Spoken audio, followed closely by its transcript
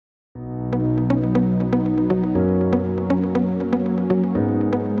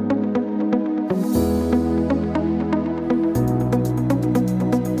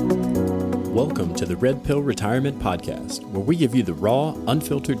Red Pill Retirement Podcast, where we give you the raw,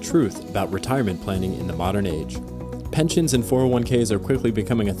 unfiltered truth about retirement planning in the modern age. Pensions and 401ks are quickly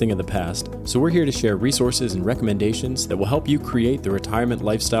becoming a thing of the past, so we're here to share resources and recommendations that will help you create the retirement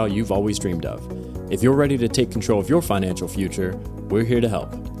lifestyle you've always dreamed of. If you're ready to take control of your financial future, we're here to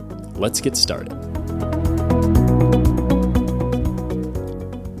help. Let's get started.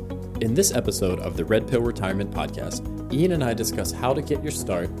 In this episode of the Red Pill Retirement Podcast, Ian and I discuss how to get your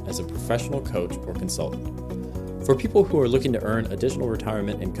start as a professional coach or consultant. For people who are looking to earn additional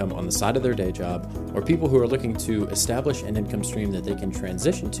retirement income on the side of their day job, or people who are looking to establish an income stream that they can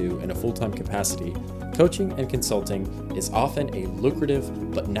transition to in a full-time capacity, coaching and consulting is often a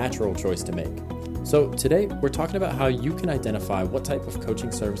lucrative but natural choice to make. So today, we're talking about how you can identify what type of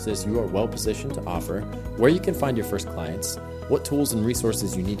coaching services you are well positioned to offer, where you can find your first clients, what tools and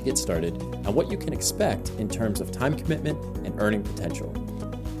resources you need to get started, and what you can expect in terms of time commitment and earning potential.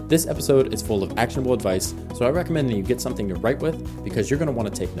 This episode is full of actionable advice, so I recommend that you get something to write with because you're going to want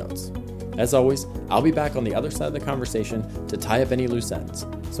to take notes. As always, I'll be back on the other side of the conversation to tie up any loose ends.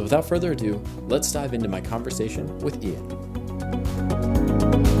 So without further ado, let's dive into my conversation with Ian.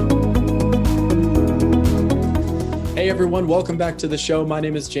 Hey everyone, welcome back to the show. My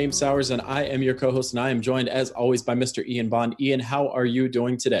name is James Sowers and I am your co-host, and I am joined as always by Mr. Ian Bond. Ian, how are you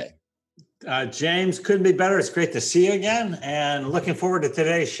doing today? James, couldn't be better. It's great to see you again and looking forward to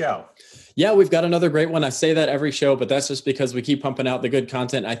today's show. Yeah, we've got another great one. I say that every show, but that's just because we keep pumping out the good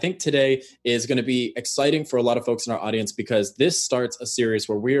content. I think today is going to be exciting for a lot of folks in our audience because this starts a series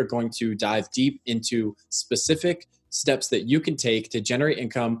where we are going to dive deep into specific steps that you can take to generate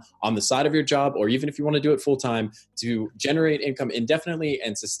income on the side of your job, or even if you want to do it full time, to generate income indefinitely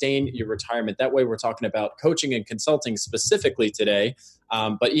and sustain your retirement. That way, we're talking about coaching and consulting specifically today.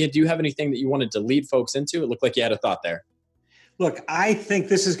 But Ian, do you have anything that you wanted to lead folks into? It looked like you had a thought there. Look, I think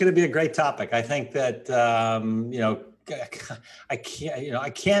this is going to be a great topic. I think that, I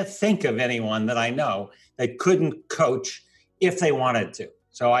can't think of anyone that I know that couldn't coach if they wanted to.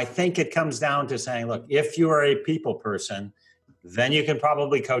 So I think it comes down to saying, look, if you are a people person, then you can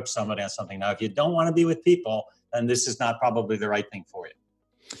probably coach somebody on something. Now, if you don't want to be with people, then this is not probably the right thing for you.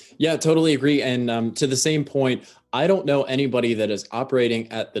 Yeah, totally agree. And to the same point, I don't know anybody that is operating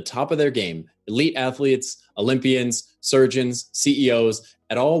at the top of their game, elite athletes, Olympians, surgeons, CEOs,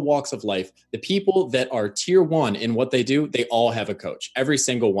 at all walks of life. The people that are tier one in what they do, they all have a coach, every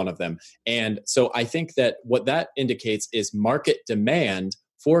single one of them. And so I think that what that indicates is market demand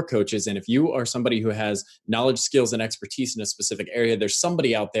for coaches. And if you are somebody who has knowledge, skills, and expertise in a specific area, there's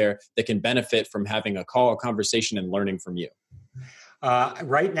somebody out there that can benefit from having a call, a conversation, and learning from you.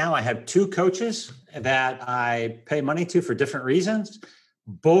 Right now, I have two coaches that I pay money to for different reasons.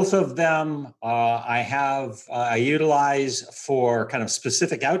 Both of them I utilize for kind of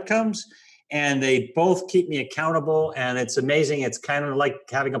specific outcomes, and they both keep me accountable. And it's amazing. It's kind of like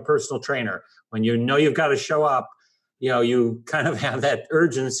having a personal trainer. When you know you've got to show up, you kind of have that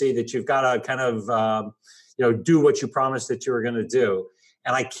urgency that you've got to kind of, do what you promised that you were going to do.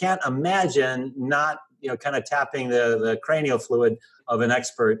 And I can't imagine not, kind of tapping the cranial fluid of an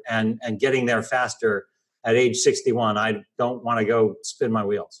expert and getting there faster at age 61. I don't want to go spin my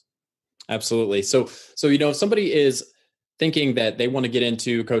wheels. Absolutely. So, if somebody is thinking that they want to get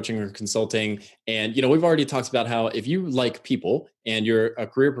into coaching or consulting, and, we've already talked about how if you like people and you're a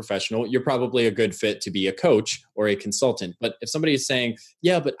career professional, you're probably a good fit to be a coach or a consultant. But if somebody is saying,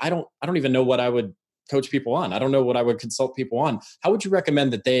 yeah, but I don't even know what I would coach people on, I don't know what I would consult people on, how would you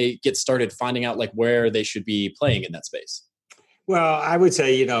recommend that they get started finding out like where they should be playing in that space? Well, I would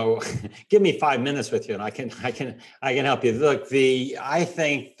say, give me 5 minutes with you and I can help you. Look, I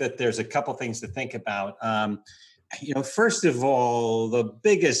think that there's a couple things to think about. First of all, the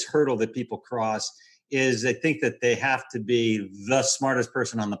biggest hurdle that people cross is they think that they have to be the smartest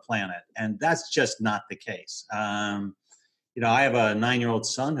person on the planet. And that's just not the case. I have a 9-year-old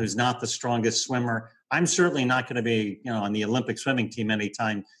son who's not the strongest swimmer. I'm certainly not going to be, on the Olympic swimming team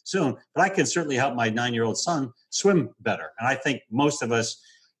anytime soon, but I can certainly help my 9-year-old son swim better. And I think most of us,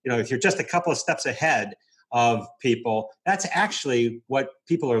 if you're just a couple of steps ahead of people, that's actually what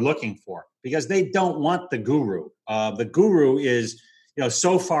people are looking for, because they don't want the guru. The guru is,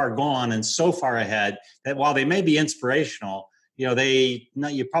 so far gone and so far ahead that while they may be inspirational,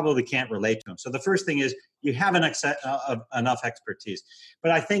 you probably can't relate to them. So the first thing is you have enough expertise.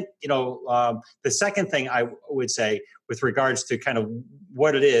 But I think, the second thing I would say with regards to kind of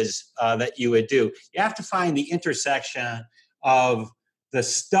what it is that you would do, you have to find the intersection of the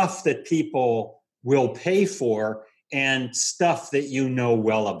stuff that people will pay for and stuff that you know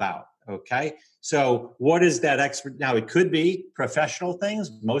well about. Okay. So what is that expert? Now, it could be professional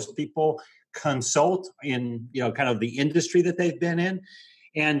things. Most people consult in, kind of the industry that they've been in.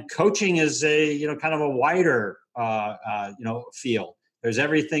 And coaching is a, kind of a wider, field. There's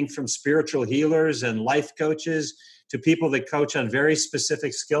everything from spiritual healers and life coaches to people that coach on very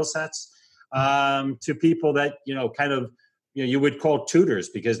specific skill sets, to people that, you would call tutors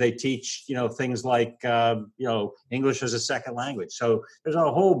because they teach, things like, English as a second language. So there's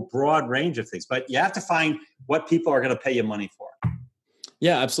a whole broad range of things, but you have to find what people are going to pay you money for.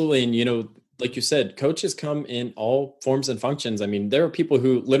 Yeah, absolutely. And, like you said, coaches come in all forms and functions. I mean, there are people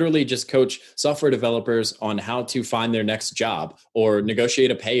who literally just coach software developers on how to find their next job or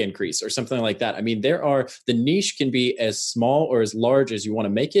negotiate a pay increase or something like that. I mean, the niche can be as small or as large as you want to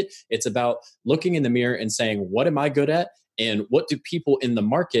make it. It's about looking in the mirror and saying, what am I good at? And what do people in the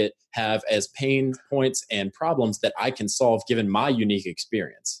market have as pain points and problems that I can solve given my unique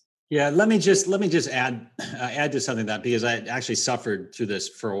experience? Yeah, let me just add to something that, because I actually suffered through this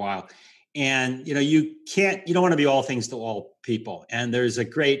for a while. And, you don't want to be all things to all people. And there's a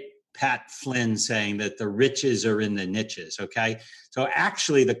great Pat Flynn saying that the riches are in the niches. Okay. So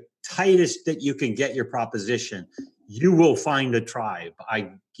actually the tightest that you can get your proposition, you will find a tribe.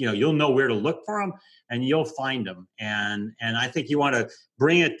 You'll know where to look for them and you'll find them. And I think you want to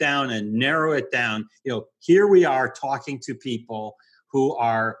bring it down and narrow it down. Here we are talking to people who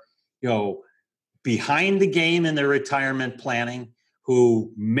are, behind the game in their retirement planning,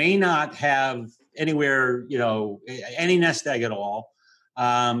 who may not have anywhere, any nest egg at all.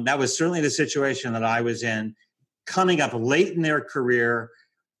 That was certainly the situation that I was in, coming up late in their career,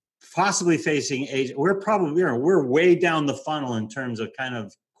 possibly facing age. We're way down the funnel in terms of kind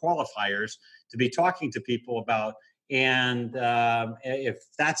of qualifiers to be talking to people about. And if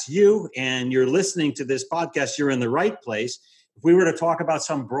that's you and you're listening to this podcast, you're in the right place. If we were to talk about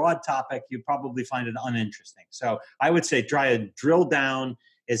some broad topic, you'd probably find it uninteresting. So I would say try to drill down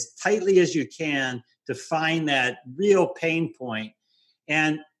as tightly as you can to find that real pain point.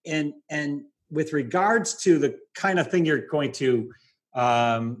 And with regards to the kind of thing you're going to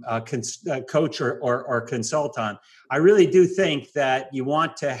coach or consult on, I really do think that you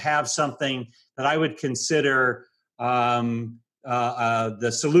want to have something that I would consider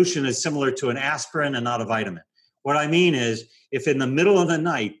the solution is similar to an aspirin and not a vitamin. What I mean is, if in the middle of the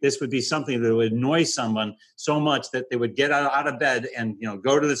night, this would be something that would annoy someone so much that they would get out of bed and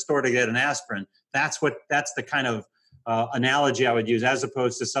go to the store to get an aspirin, that's the kind of analogy I would use, as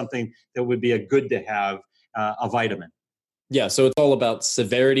opposed to something that would be a good to have, a vitamin. Yeah. So it's all about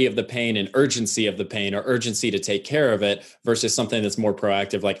severity of the pain and urgency of the pain, or urgency to take care of it, versus something that's more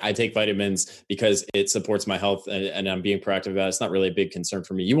proactive. Like, I take vitamins because it supports my health and I'm being proactive about it. It's not really a big concern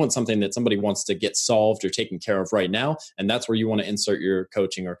for me. You want something that somebody wants to get solved or taken care of right now. And that's where you want to insert your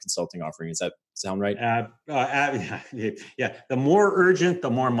coaching or consulting offering. Does that sound right? Yeah. The more urgent, the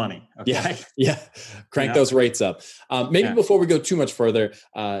more money. Okay? Yeah. Crank those rates up. Before we go too much further,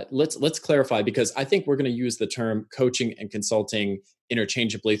 let's clarify, because I think we're going to use the term coaching and consulting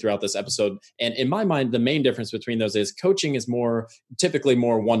interchangeably throughout this episode. And in my mind, the main difference between those is coaching is typically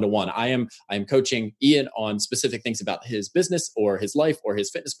more one-to-one. I am coaching Ian on specific things about his business or his life or his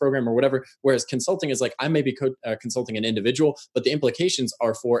fitness program or whatever. Whereas consulting is like, I may be consulting an individual, but the implications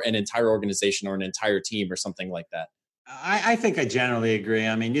are for an entire organization or an entire team or something like that. I think I generally agree.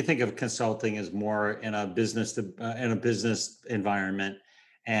 I mean, you think of consulting as more in a business environment,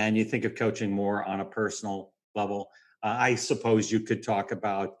 and you think of coaching more on a personal level. I suppose you could talk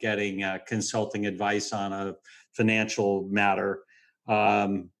about getting consulting advice on a financial matter,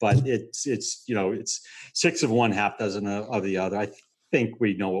 but it's six of one, half dozen of the other. I think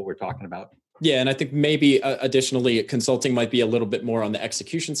we know what we're talking about. Yeah. And I think maybe additionally, consulting might be a little bit more on the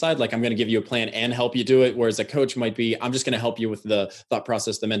execution side. Like, I'm going to give you a plan and help you do it. Whereas a coach might be, I'm just going to help you with the thought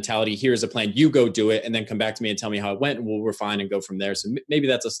process, the mentality. Here's a plan, you go do it, and then come back to me and tell me how it went, and we'll refine and go from there. So maybe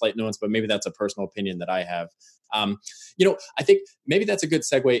that's a slight nuance, but maybe that's a personal opinion that I have. I think maybe that's a good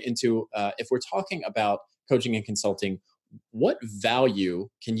segue into if we're talking about coaching and consulting, what value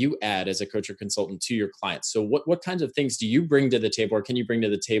can you add as a coach or consultant to your clients? So what kinds of things do you bring to the table, or can you bring to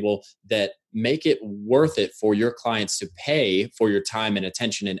the table that make it worth it for your clients to pay for your time and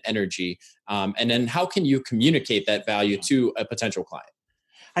attention and energy? And then how can you communicate that value to a potential client?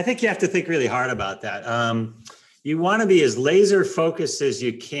 I think you have to think really hard about that. You want to be as laser focused as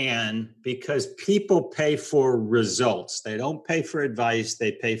you can, because people pay for results. They don't pay for advice,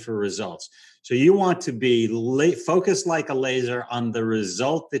 they pay for results. So you want to be focused like a laser on the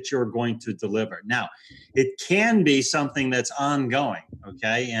result that you're going to deliver. Now, it can be something that's ongoing,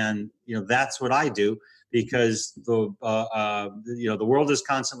 okay? And that's what I do. because the world is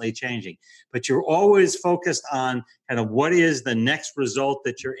constantly changing. But you're always focused on kind of what is the next result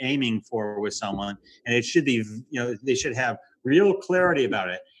that you're aiming for with someone, and it should be, they should have real clarity about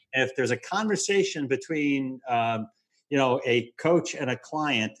it. And if there's a conversation between a coach and a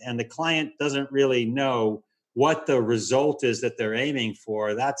client, and the client doesn't really know what the result is that they're aiming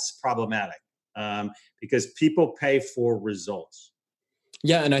for, that's problematic, because people pay for results.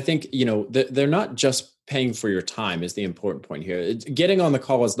 Yeah. And I think, they're not just paying for your time is the important point here. Getting on the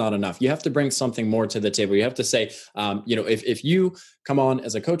call is not enough. You have to bring something more to the table. You have to say, if you come on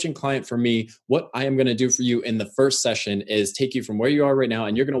as a coaching client for me, what I am going to do for you in the first session is take you from where you are right now,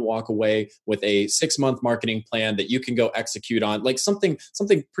 and you're going to walk away with a 6-month marketing plan that you can go execute on, like something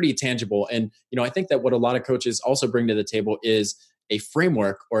pretty tangible. And, I think that what a lot of coaches also bring to the table is a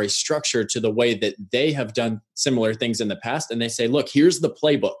framework or a structure to the way that they have done similar things in the past. And they say, look, here's the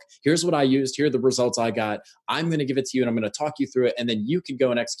playbook. Here's what I used. Here are the results I got. I'm going to give it to you, and I'm going to talk you through it. And then you can go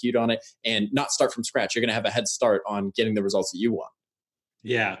and execute on it and not start from scratch. You're going to have a head start on getting the results that you want.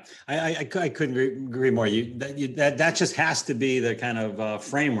 Yeah, I couldn't agree more. That just has to be the kind of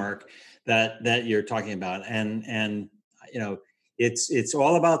framework that you're talking about. And it's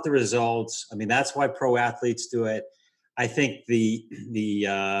all about the results. I mean, that's why pro athletes do it. I think the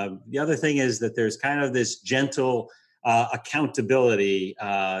other thing is that there's kind of this gentle accountability,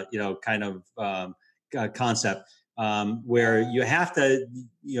 concept where you have to,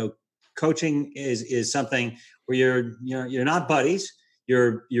 coaching is something where you're not buddies.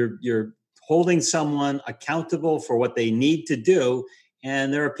 You're holding someone accountable for what they need to do,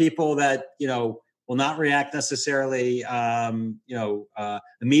 and there are people that will not react necessarily,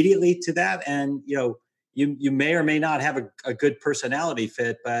 immediately to that, and you may or may not have a good personality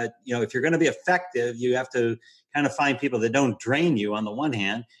fit, but if you're going to be effective, you have to kind of find people that don't drain you on the one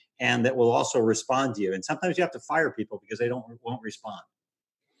hand, and that will also respond to you. And sometimes you have to fire people because they won't respond.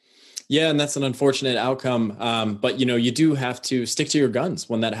 Yeah, and that's an unfortunate outcome. But you do have to stick to your guns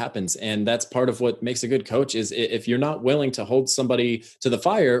when that happens, and that's part of what makes a good coach. Is if you're not willing to hold somebody to the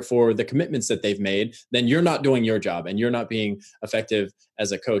fire for the commitments that they've made, then you're not doing your job, and you're not being effective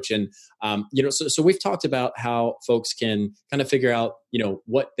as a coach. And so we've talked about how folks can kind of figure out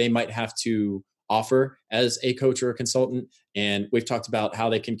what they might have to offer as a coach or a consultant. And we've talked about how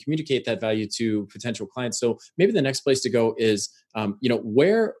they can communicate that value to potential clients. So maybe the next place to go is,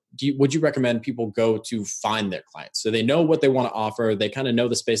 where would you recommend people go to find their clients? So they know what they want to offer. They kind of know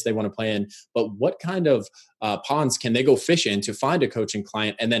the space they want to play in, but what kind of ponds can they go fish in to find a coaching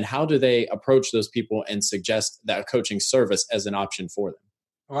client? And then how do they approach those people and suggest that coaching service as an option for them?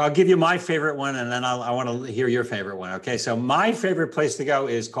 Well, I'll give you my favorite one, and then I want to hear your favorite one. Okay. So my favorite place to go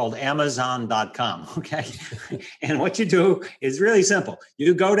is called Amazon.com. Okay. And what you do is really simple.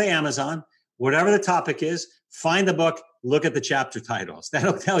 You go to Amazon, whatever the topic is, find the book, look at the chapter titles.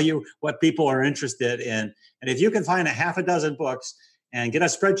 That'll tell you what people are interested in. And if you can find a half a dozen books and get a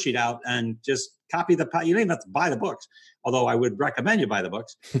spreadsheet out and just copy you don't even have to buy the books, although I would recommend you buy the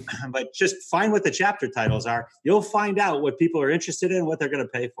books, but just find what the chapter titles are. You'll find out what people are interested in, what they're going to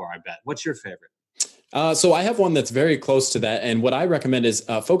pay for, I bet. What's your favorite? So I have one that's very close to that. And what I recommend is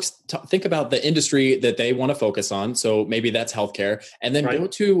folks think about the industry that they want to focus on. So maybe that's healthcare. And then go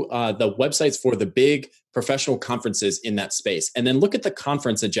to the websites for the big professional conferences in that space. And then look at the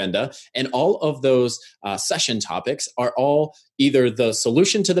conference agenda. And all of those session topics are all either the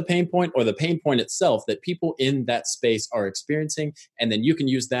solution to the pain point or the pain point itself that people in that space are experiencing. And then you can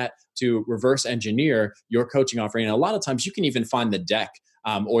use that to reverse engineer your coaching offering. And a lot of times you can even find the deck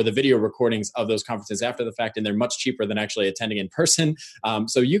or the video recordings of those conferences after the fact, and they're much cheaper than actually attending in person.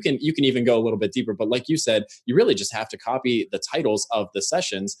 So you can even go a little bit deeper. But like you said, you really just have to copy the titles of the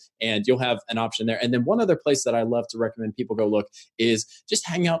sessions, and you'll have an option there. And then one other place that I love to recommend people go look is just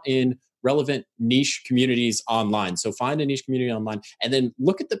hang out in relevant niche communities online. So find a niche community online and then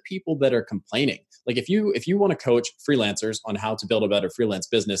look at the people that are complaining. Like if you want to coach freelancers on how to build a better freelance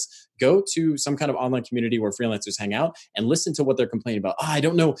business, go to some kind of online community where freelancers hang out and listen to what they're complaining about. I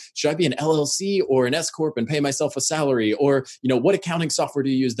don't know, should I be an LLC or an S Corp and pay myself a salary? Or, what accounting software do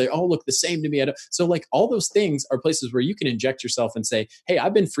you use? They all look the same to me. So like all those things are places where you can inject yourself and say, hey,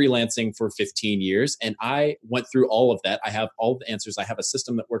 I've been freelancing for 15 years and I went through all of that. I have all the answers. I have a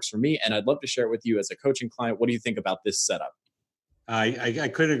system that works for me. And I'd love to share it with you as a coaching client. What do you think about this setup? I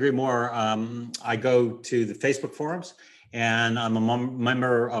couldn't agree more. I go to the Facebook forums, and I'm a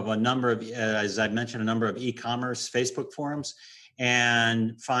member of a number of, as I mentioned, a number of e-commerce Facebook forums,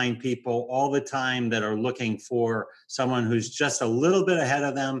 and find people all the time that are looking for someone who's just a little bit ahead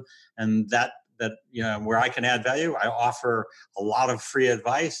of them, and that where I can add value. I offer a lot of free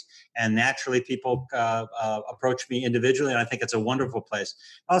advice, and naturally people approach me individually, and I think it's a wonderful place.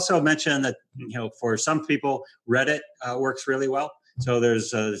 Also mention that, for some people, Reddit works really well. So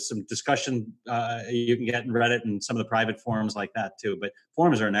there's some discussion you can get in Reddit and some of the private forums like that too. But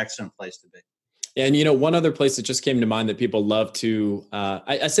forums are an excellent place to be. And, one other place that just came to mind that people love to,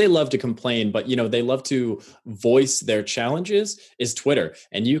 I say love to complain, but, they love to voice their challenges is Twitter.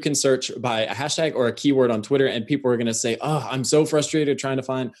 And you can search by a hashtag or a keyword on Twitter, and people are going to say, oh, I'm so frustrated trying to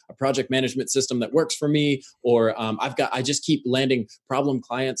find a project management system that works for me. Or I just keep landing problem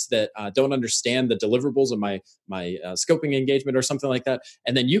clients that don't understand the deliverables of my scoping engagement or something like that.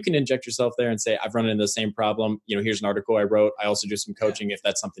 And then you can inject yourself there and say, I've run into the same problem. Here's an article I wrote. I also do some coaching if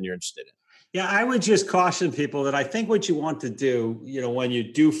that's something you're interested in. Yeah, I would just caution people that I think what you want to do, when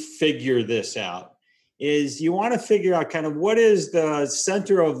you do figure this out, is you want to figure out kind of what is the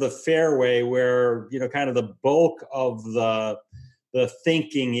center of the fairway where, kind of the bulk of the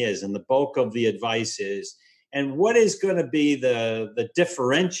thinking is and the bulk of the advice is, and what is going to be the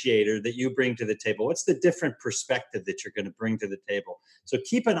differentiator that you bring to the table. What's the different perspective that you're going to bring to the table? So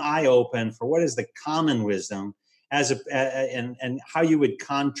keep an eye open for what is the common wisdom and how you would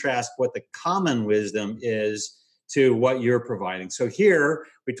contrast what the common wisdom is to what you're providing. So here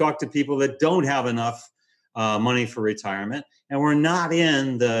we talk to people that don't have enough money for retirement, and we're not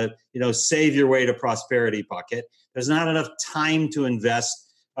in the save your way to prosperity bucket. There's not enough time to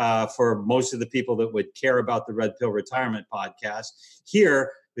invest for most of the people that would care about the Red Pill Retirement podcast.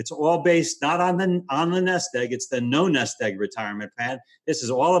 Here, it's all based not on the nest egg. It's the no nest egg retirement plan. This is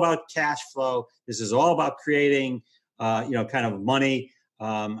all about cash flow. This is all about creating, kind of money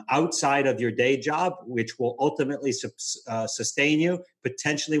outside of your day job, which will ultimately sustain you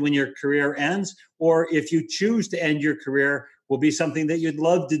potentially when your career ends, or if you choose to end your career, will be something that you'd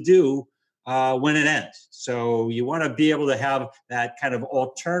love to do when it ends. So you want to be able to have that kind of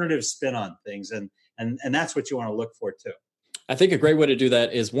alternative spin on things, and that's what you want to look for too. I think a great way to do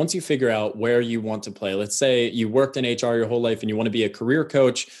that is once you figure out where you want to play. Let's say you worked in HR your whole life and you want to be a career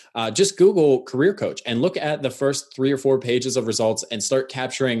coach. Just Google career coach and look at the first 3 or 4 pages of results and start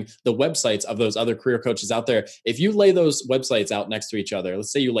capturing the websites of those other career coaches out there. If you lay those websites out next to each other,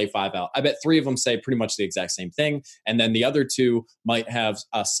 let's say you lay 5 out, I bet 3 of them say pretty much the exact same thing. And then the other 2 might have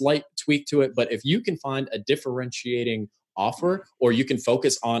a slight tweak to it. But if you can find a differentiating offer, or you can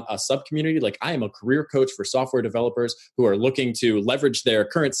focus on a sub community. Like I am a career coach for software developers who are looking to leverage their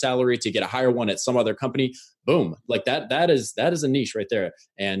current salary to get a higher one at some other company. Boom. Like that is a niche right there.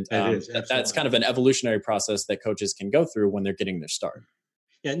 And that's kind of an evolutionary process that coaches can go through when they're getting their start.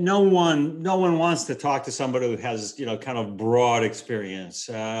 Yeah, no one wants to talk to somebody who has, kind of broad experience.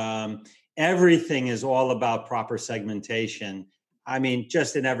 Everything is all about proper segmentation. I mean,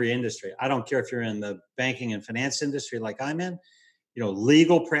 just in every industry. I don't care if you're in the banking and finance industry like I'm in.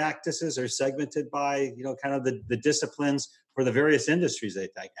 Legal practices are segmented by, kind of the disciplines for the various industries they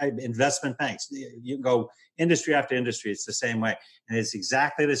take. Investment banks, you can go industry after industry. It's the same way. And it's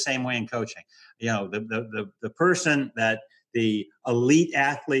exactly the same way in coaching. The person that the elite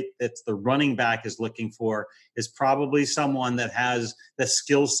athlete that's the running back is looking for is probably someone that has the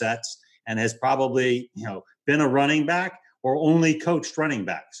skill sets and has probably, been a running back or only coached running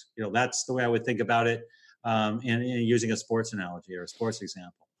backs. That's the way I would think about it in using a sports analogy or a sports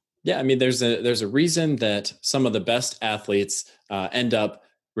example. Yeah, I mean, there's a reason that some of the best athletes end up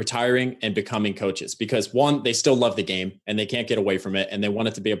retiring and becoming coaches, because 1, they still love the game and they can't get away from it and they want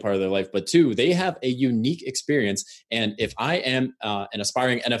it to be a part of their life. But 2, they have a unique experience. And if I am an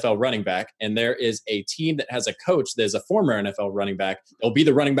aspiring NFL running back and there is a team that has a coach that is a former NFL running back, they'll be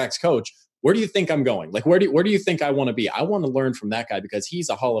the running back's coach. Where do you think I'm going? Like, where do you think I want to be? I want to learn from that guy because he's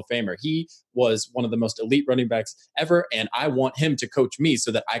a Hall of Famer. He was one of the most elite running backs ever. And I want him to coach me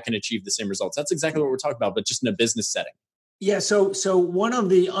so that I can achieve the same results. That's exactly what we're talking about, but just in a business setting. Yeah. So one of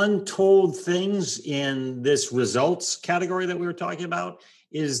the untold things in this results category that we were talking about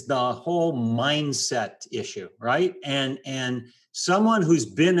is the whole mindset issue, right? And someone who's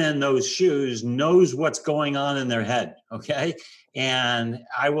been in those shoes knows what's going on in their head. Okay. And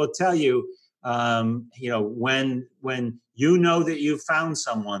I will tell you, when you know that you found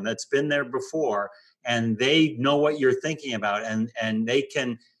someone that's been there before and they know what you're thinking about and they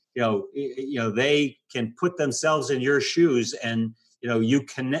can, they can put themselves in your shoes and,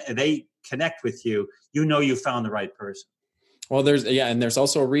 they connect with you, you found the right person. Well, there's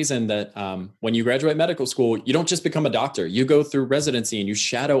also a reason that when you graduate medical school, you don't just become a doctor. You go through residency and you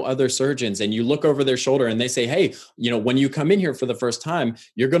shadow other surgeons and you look over their shoulder and they say, hey, when you come in here for the first time,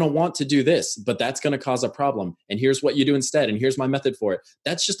 you're going to want to do this, but that's going to cause a problem. And here's what you do instead. And here's my method for it.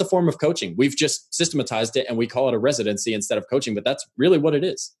 That's just a form of coaching. We've just systematized it and we call it a residency instead of coaching, but that's really what it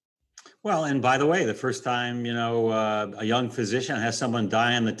is. Well, and by the way, the first time, a young physician has someone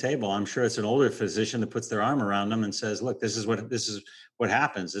die on the table, I'm sure it's an older physician that puts their arm around them and says, look, this is what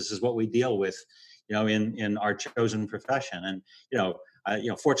happens. This is what we deal with, in our chosen profession.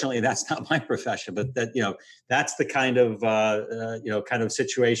 And, fortunately, that's not my profession, but that's the kind of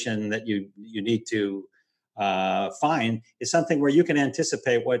situation that you need to find, is something where you can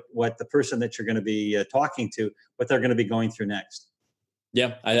anticipate what the person that you're going to be talking to, what they're going to be going through next.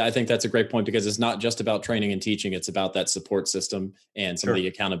 Yeah, I think that's a great point, because it's not just about training and teaching. It's about that support system and some of the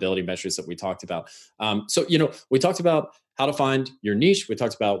accountability measures that we talked about. So, we talked about how to find your niche. We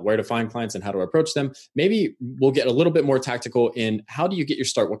talked about where to find clients and how to approach them. Maybe we'll get a little bit more tactical in how do you get your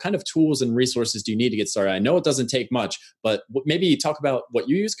start? What kind of tools and resources do you need to get started? I know it doesn't take much, but maybe talk about what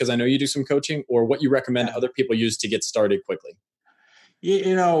you use, because I know you do some coaching, or what you recommend other people use to get started quickly.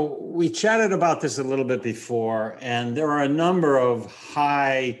 We chatted about this a little bit before, and there are a number of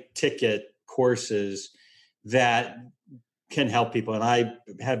high ticket courses that can help people. And I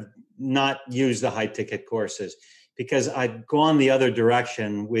have not used the high ticket courses because I've gone the other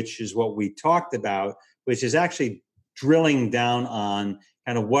direction, which is what we talked about, which is actually drilling down on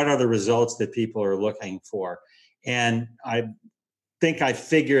kind of what are the results that people are looking for. And I think I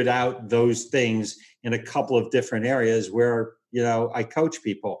figured out those things in a couple of different areas where I coach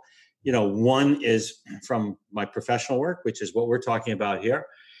people. One is from my professional work, which is what we're talking about here.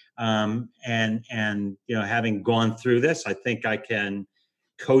 And having gone through this, I think I can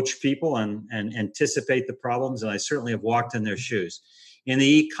coach people and anticipate the problems. And I certainly have walked in their shoes. In the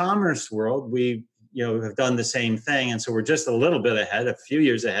e-commerce world, we have done the same thing. And so we're just a little bit ahead, a few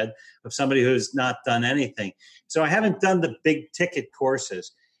years ahead of somebody who's not done anything. So I haven't done the big ticket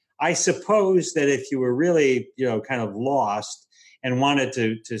courses. I suppose that if you were really, kind of lost and wanted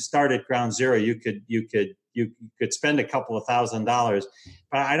to start at ground zero, you could spend a couple of $1,000s,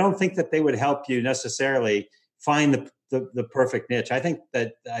 but I don't think that they would help you necessarily find the perfect niche. I think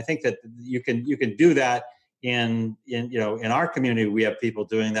that you can do that in our community. We have people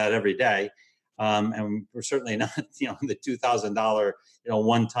doing that every day, and we're certainly not in the $2,000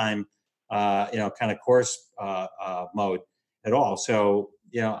 one-time kind of course mode at all. So.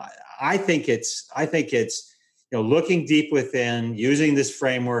 I think it's looking deep within, using this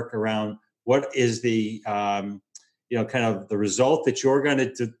framework around what is the kind of the result that you're going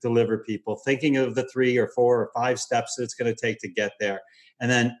to deliver people, thinking of the 3 or 4 or 5 steps that it's going to take to get there, and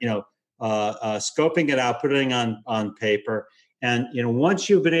then scoping it out, putting it on paper, and once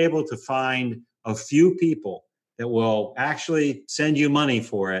you've been able to find a few people that will actually send you money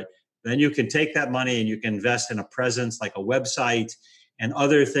for it, then you can take that money and you can invest in a presence like a website and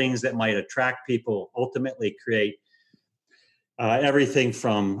other things that might attract people, ultimately create everything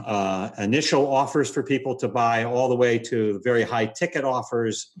from initial offers for people to buy all the way to very high ticket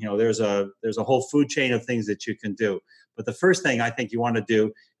offers. There's a whole food chain of things that you can do. But the first thing I think you want to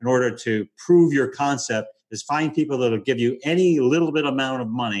do in order to prove your concept is find people that will give you any little bit amount of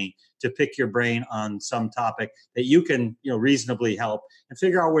money to pick your brain on some topic that you can reasonably help, and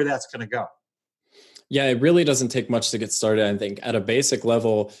figure out where that's going to go. Yeah, it really doesn't take much to get started. I think at a basic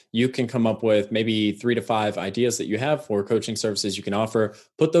level, you can come up with maybe 3 to 5 ideas that you have for coaching services you can offer,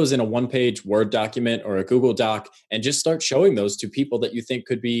 put those in a 1-page Word document or a Google Doc, and just start showing those to people that you think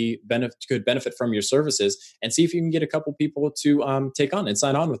could benefit from your services, and see if you can get a couple people to take on and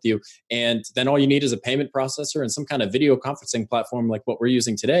sign on with you. And then all you need is a payment processor and some kind of video conferencing platform like what we're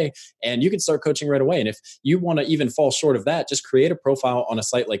using today, and you can start coaching right away. And if you want to even fall short of that, just create a profile on a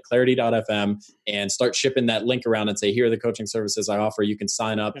site like clarity.fm and start shipping that link around and say, here are the coaching services I offer. You can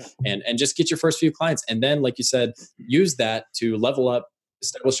sign up and just get your first few clients. And then, like you said, use that to level up,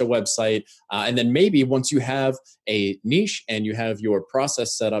 establish a website. And then maybe once you have a niche and you have your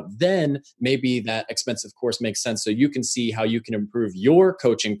process set up, then maybe that expensive course makes sense. So you can see how you can improve your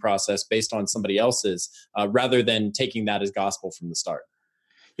coaching process based on somebody else's, rather than taking that as gospel from the start.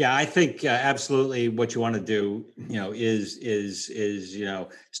 Yeah, I think absolutely what you want to do, is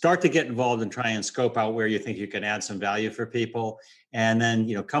start to get involved and try and scope out where you think you can add some value for people, and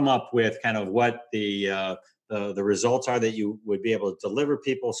then come up with kind of what the results are that you would be able to deliver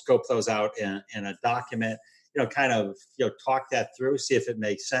people. Scope those out in a document. Talk that through, see if it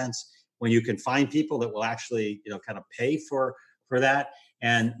makes sense. When you can find people that will actually kind of pay for that,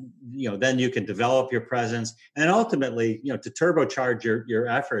 And, then you can develop your presence, and ultimately, to turbocharge your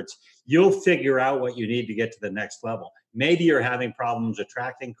efforts, you'll figure out what you need to get to the next level. Maybe you're having problems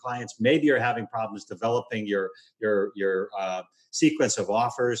attracting clients. Maybe you're having problems developing your sequence of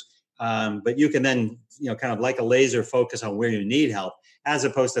offers. But you can then, kind of like a laser focus on where you need help, as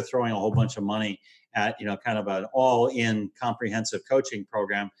opposed to throwing a whole bunch of money at, kind of an all-in comprehensive coaching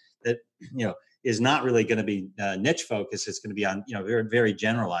program that, is not really going to be niche focused. It's going to be on, very, very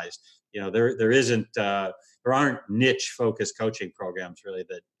generalized. There aren't niche focused coaching programs really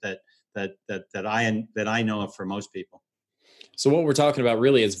that I know of for most people. So what we're talking about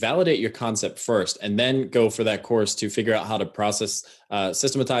really is validate your concept first, and then go for that course to figure out how to process,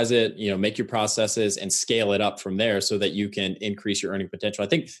 systematize it, make your processes and scale it up from there so that you can increase your earning potential. I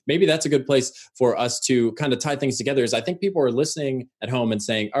think maybe that's a good place for us to kind of tie things together. Is I think people are listening at home and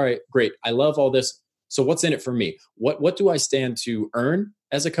saying, all right, great. I love all this. So what's in it for me? What do I stand to earn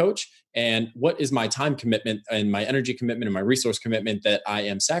as a coach? And what is my time commitment and my energy commitment and my resource commitment that I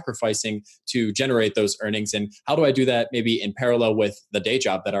am sacrificing to generate those earnings? And how do I do that maybe in parallel with the day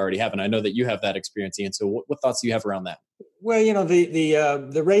job that I already have? And I know that you have that experience, Ian. So what thoughts do you have around that? Well,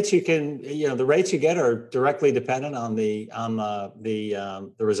 the rates the rates you get are directly dependent on the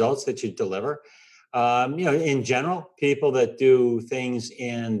results that you deliver. In general, people that do things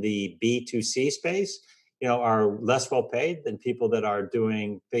in the B2C space, are less well paid than people that are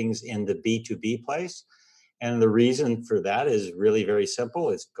doing things in the B2B place. And the reason for that is really very simple.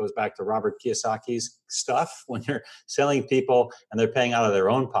 It goes back to Robert Kiyosaki's stuff. When you're selling people and they're paying out of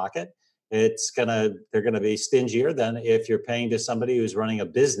their own pocket, they're going to be stingier than if you're paying to somebody who's running a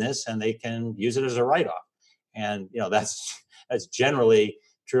business and they can use it as a write-off. And, that's generally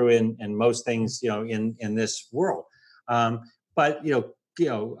true in most things, in this world. But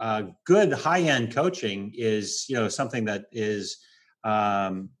good high-end coaching is, something that is,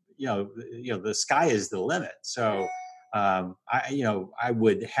 the sky is the limit. So, I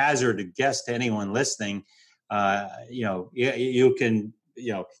would hazard a guess to anyone listening, you can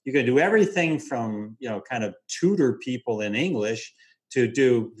do everything from, kind of tutor people in English to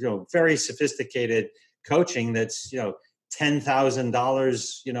do, very sophisticated coaching that's,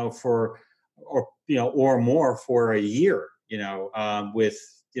 $10,000, for, or more for a year, with,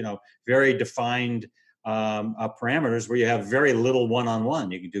 very defined parameters where you have very little one-on-one.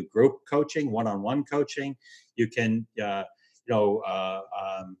 You can do group coaching, one-on-one coaching. You can, kind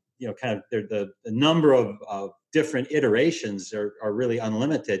of the number of different iterations are really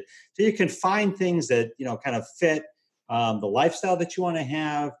unlimited. So you can find things that, kind of fit the lifestyle that you want to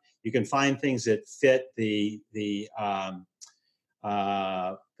have. You can find things that fit the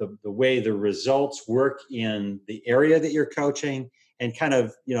way the results work in the area that you're coaching, and kind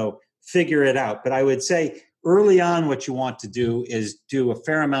of, figure it out. But I would say early on, what you want to do is do a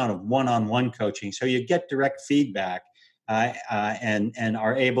fair amount of one-on-one coaching, so you get direct feedback and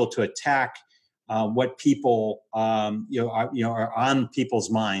are able to attack what people are on people's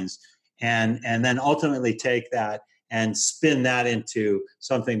minds, and then ultimately take that and spin that into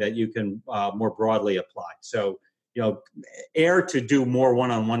something that you can more broadly apply. So, err to do more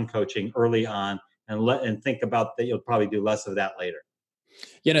one-on-one coaching early on, and think about that. You'll probably do less of that later.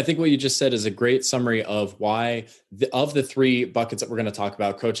 Yeah, and I think what you just said is a great summary of why of the three buckets that we're going to talk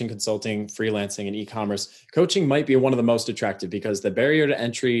about: coaching, consulting, freelancing, and e-commerce. Coaching might be one of the most attractive because the barrier to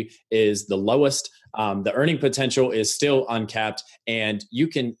entry is the lowest. The earning potential is still uncapped, and you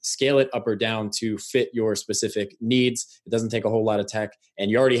can scale it up or down to fit your specific needs. It doesn't take a whole lot of tech, and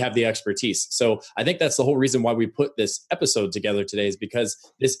you already have the expertise. So I think that's the whole reason why we put this episode together today, is because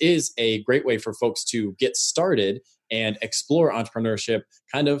this is a great way for folks to get started and explore entrepreneurship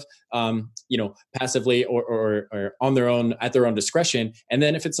kind of, passively or on their own, at their own discretion. And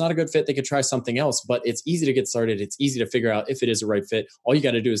then if it's not a good fit, they could try something else. But it's easy to get started. It's easy to figure out if it is a right fit. All you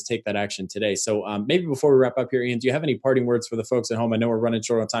got to do is take that action today. So maybe before we wrap up here, Ian, do you have any parting words for the folks at home? I know we're running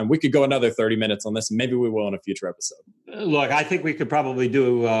short on time. We could go another 30 minutes on this, and maybe we will in a future episode. Look, I think we could probably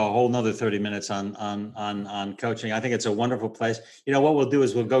do a whole nother 30 minutes on coaching. I think it's a wonderful place. What we'll do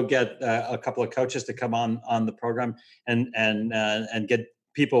is we'll go get a couple of coaches to come on the program and get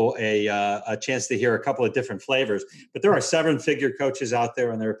people a chance to hear a couple of different flavors. But there are 7-figure coaches out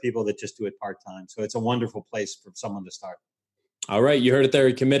there, and there are people that just do it part-time. So it's a wonderful place for someone to start. All right. You heard it there.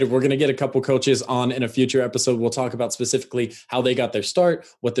 He committed. We're going to get a couple coaches on in a future episode. We'll talk about specifically how they got their start,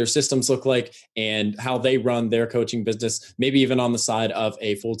 what their systems look like, and how they run their coaching business, maybe even on the side of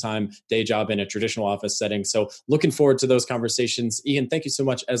a full-time day job in a traditional office setting. So looking forward to those conversations. Ian, thank you so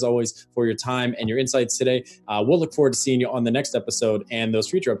much, as always, for your time and your insights today. We'll look forward to seeing you on the next episode and those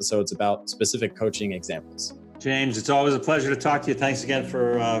future episodes about specific coaching examples. James, it's always a pleasure to talk to you. Thanks again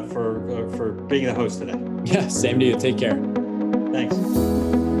for being the host today. Yeah, same to you. Take care. Thanks.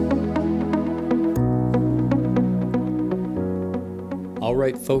 All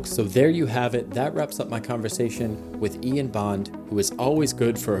right, folks, so there you have it. That wraps up my conversation with Ian Bond, who is always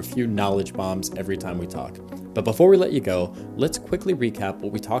good for a few knowledge bombs every time we talk. But before we let you go, let's quickly recap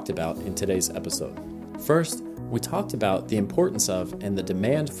what we talked about in today's episode. First, we talked about the importance of and the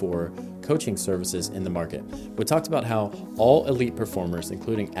demand for coaching services in the market. We talked about how all elite performers,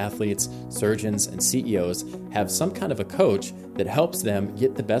 including athletes, surgeons, and CEOs, have some kind of a coach that helps them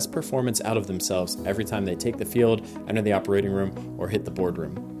get the best performance out of themselves every time they take the field, enter the operating room, or hit the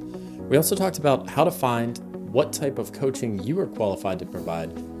boardroom. We also talked about how to find what type of coaching you are qualified to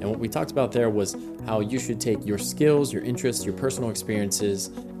provide. And what we talked about there was how you should take your skills, your interests, your personal experiences,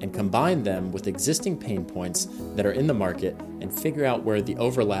 and combine them with existing pain points that are in the market and figure out where the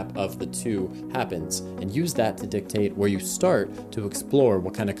overlap of the two happens and use that to dictate where you start to explore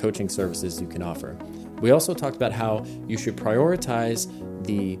what kind of coaching services you can offer. We also talked about how you should prioritize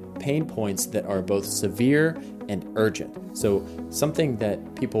the pain points that are both severe and urgent. So something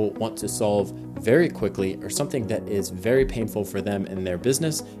that people want to solve very quickly or something that is very painful for them in their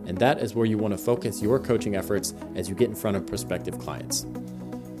business, and that is where you want to focus your coaching efforts as you get in front of prospective clients.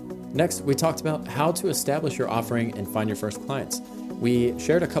 Next, we talked about how to establish your offering and find your first clients. We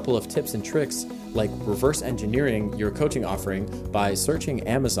shared a couple of tips and tricks like reverse engineering your coaching offering by searching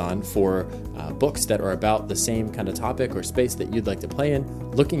Amazon for books that are about the same kind of topic or space that you'd like to play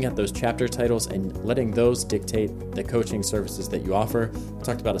in, looking at those chapter titles and letting those dictate the coaching services that you offer. We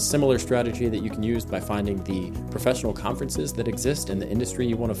talked about a similar strategy that you can use by finding the professional conferences that exist in the industry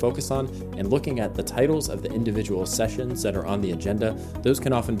you want to focus on and looking at the titles of the individual sessions that are on the agenda. Those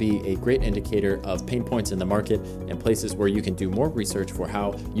can often be a great indicator of pain points in the market and places where you can do more research for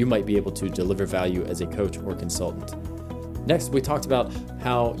how you might be able to deliver value as a coach or consultant. Next, we talked about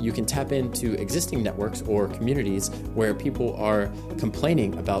how you can tap into existing networks or communities where people are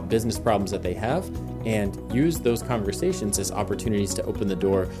complaining about business problems that they have and use those conversations as opportunities to open the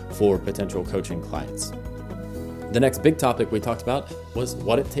door for potential coaching clients. The next big topic we talked about was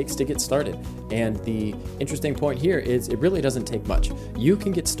what it takes to get started. And the interesting point here is it really doesn't take much. You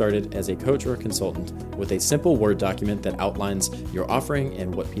can get started as a coach or a consultant with a simple Word document that outlines your offering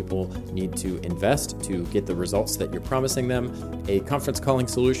and what people need to invest to get the results that you're promising them, a conference calling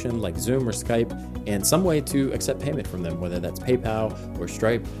solution like Zoom or Skype, and some way to accept payment from them, whether that's PayPal or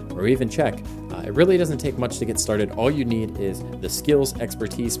Stripe or even check. It really doesn't take much to get started. All you need is the skills,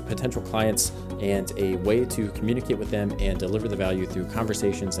 expertise, potential clients, and a way to communicate with them and deliver the value through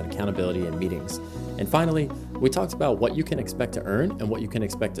conversations and accountability and meetings. And finally, we talked about what you can expect to earn and what you can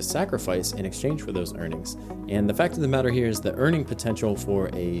expect to sacrifice in exchange for those earnings. And the fact of the matter here is the earning potential for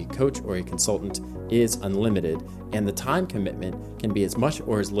a coach or a consultant is unlimited, and the time commitment can be as much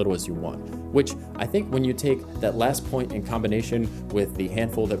or as little as you want, which I think when you take that last point in combination with the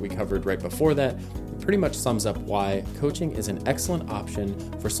handful that we covered right before that, pretty much sums up why coaching is an excellent option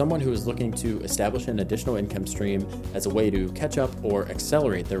for someone who is looking to establish an additional income stream as a way to catch up or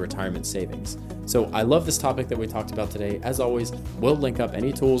accelerate their retirement savings. So I love this topic that we talked about today. As always, we'll link up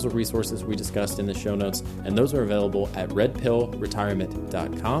any tools or resources we discussed in the show notes, and those are available at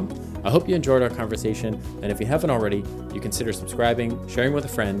redpillretirement.com. I hope you enjoyed our conversation, and if you haven't already, you consider subscribing, sharing with a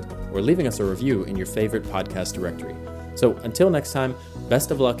friend, or leaving us a review in your favorite podcast directory. So until next time,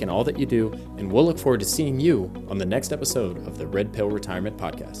 best of luck in all that you do, and we'll look forward to seeing you on the next episode of the Red Pill Retirement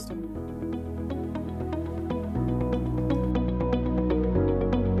Podcast.